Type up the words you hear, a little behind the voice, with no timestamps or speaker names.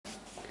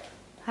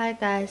Hi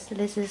guys,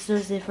 this is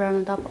Susie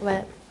from the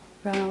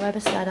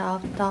website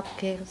of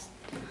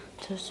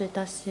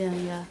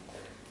Dopekickz23. Yeah.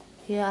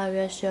 Here I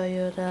will show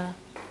you the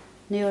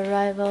new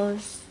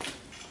arrivals,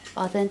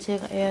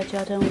 authentic Air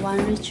Jordan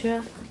 1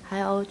 Retro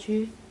High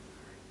OG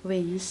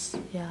wings.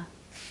 Yeah.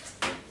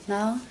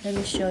 Now let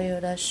me show you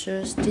the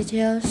shoes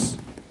details.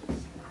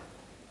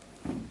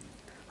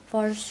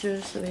 For the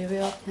shoes, we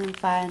will can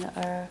find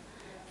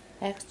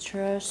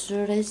extra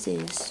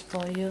shoelaces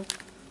for you.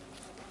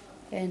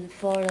 And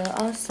for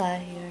the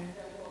outside here,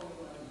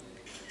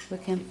 we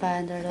can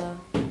find the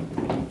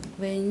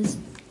wings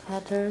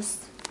cutters.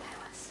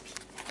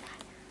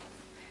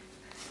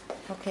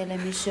 Okay, let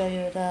me show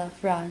you the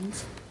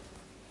front.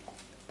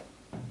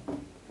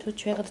 To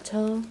check the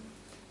toe,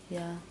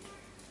 yeah,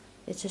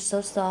 it's just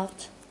so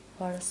soft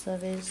for the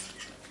service.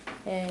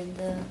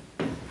 And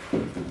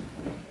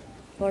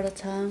for the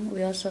tongue,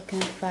 we also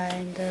can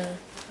find the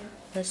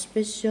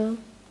special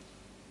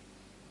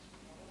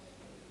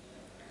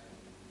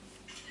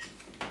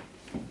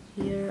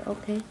here.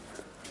 Okay,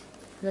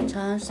 the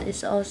tongue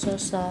is also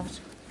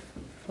soft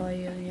for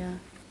you, yeah.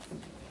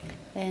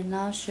 And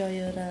now show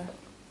you the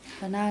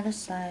another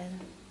side.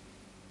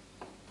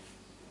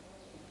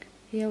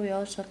 Here we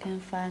also can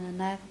find a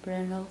Nike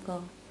brand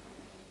logo.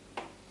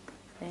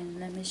 And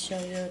let me show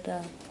you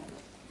the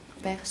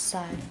back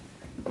side.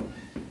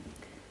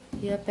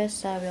 Here back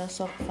side we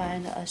also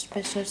find a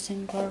special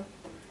symbol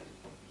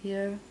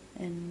here,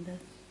 and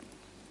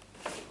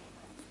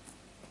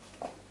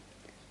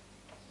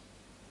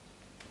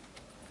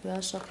we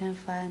also can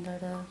find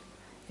the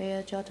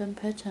Air Jordan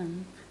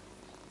pattern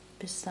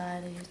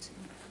beside it.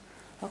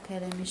 Okay,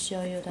 let me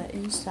show you the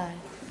inside.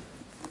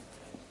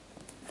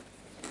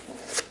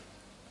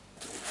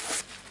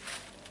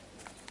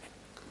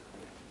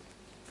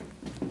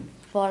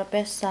 For the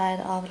back side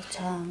of the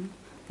tongue,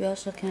 we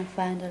also can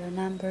find the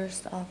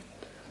numbers of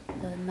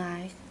the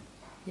Nike.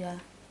 Yeah.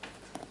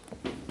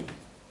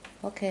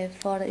 Okay,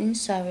 for the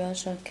inside, we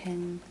also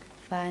can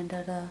find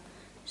the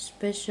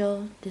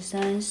special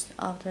designs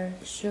of the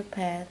shoe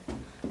pad,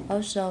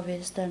 also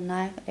with the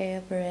Nike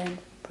Air brand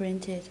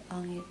printed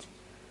on it.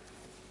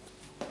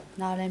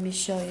 Now let me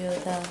show you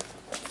the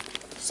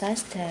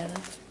size tag.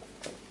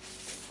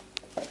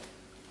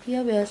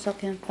 Here we also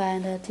can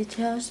find the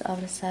details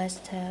of the size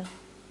tag.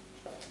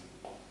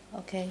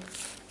 Okay,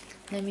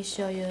 let me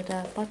show you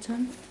the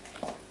button.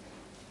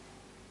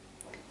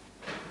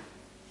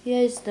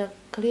 Here is the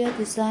clear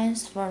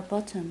designs for the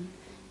button,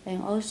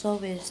 and also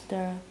with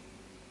the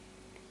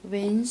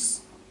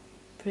wings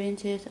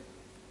printed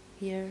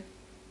here.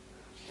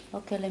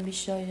 Okay, let me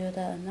show you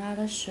the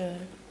another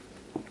shirt.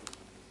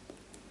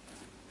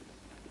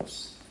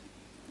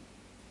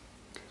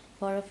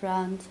 For the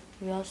front,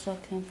 we also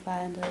can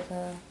find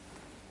the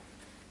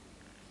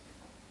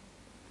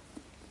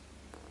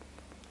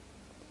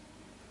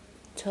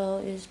toe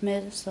is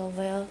made so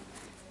well,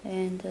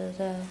 and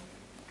the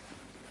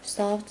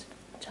soft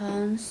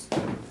tongues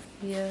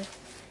here,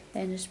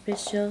 and the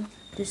special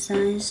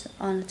designs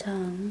on the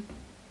tongue.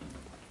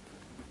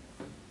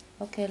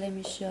 Okay, let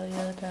me show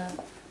you the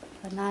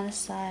another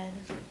side.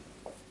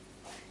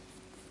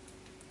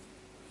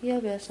 Here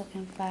we also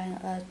can find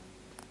a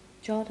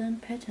Jordan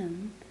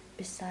pattern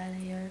beside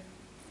here.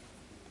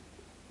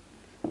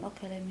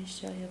 Okay, let me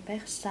show you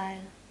back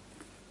side.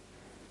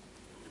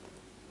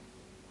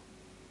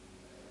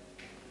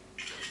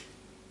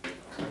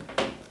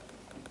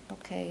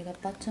 Okay, the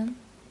button.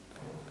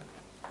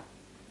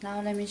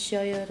 Now let me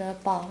show you the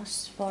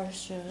box for the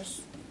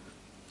shoes.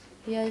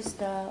 Here is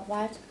the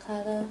white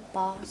color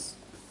box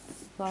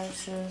for the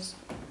shoes,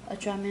 a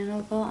German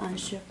logo and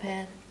shoe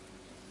pad.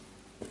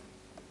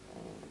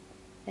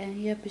 And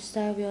here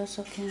beside we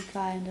also can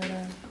find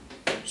the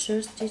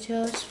shoes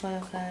details for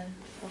your guys.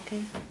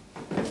 Okay.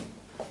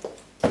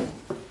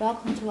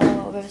 Welcome to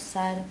our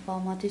website for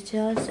more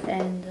details,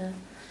 and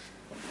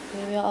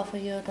we will offer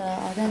you the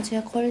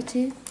authentic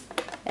quality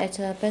at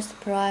the best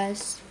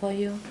price for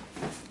you.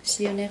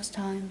 See you next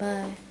time.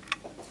 Bye.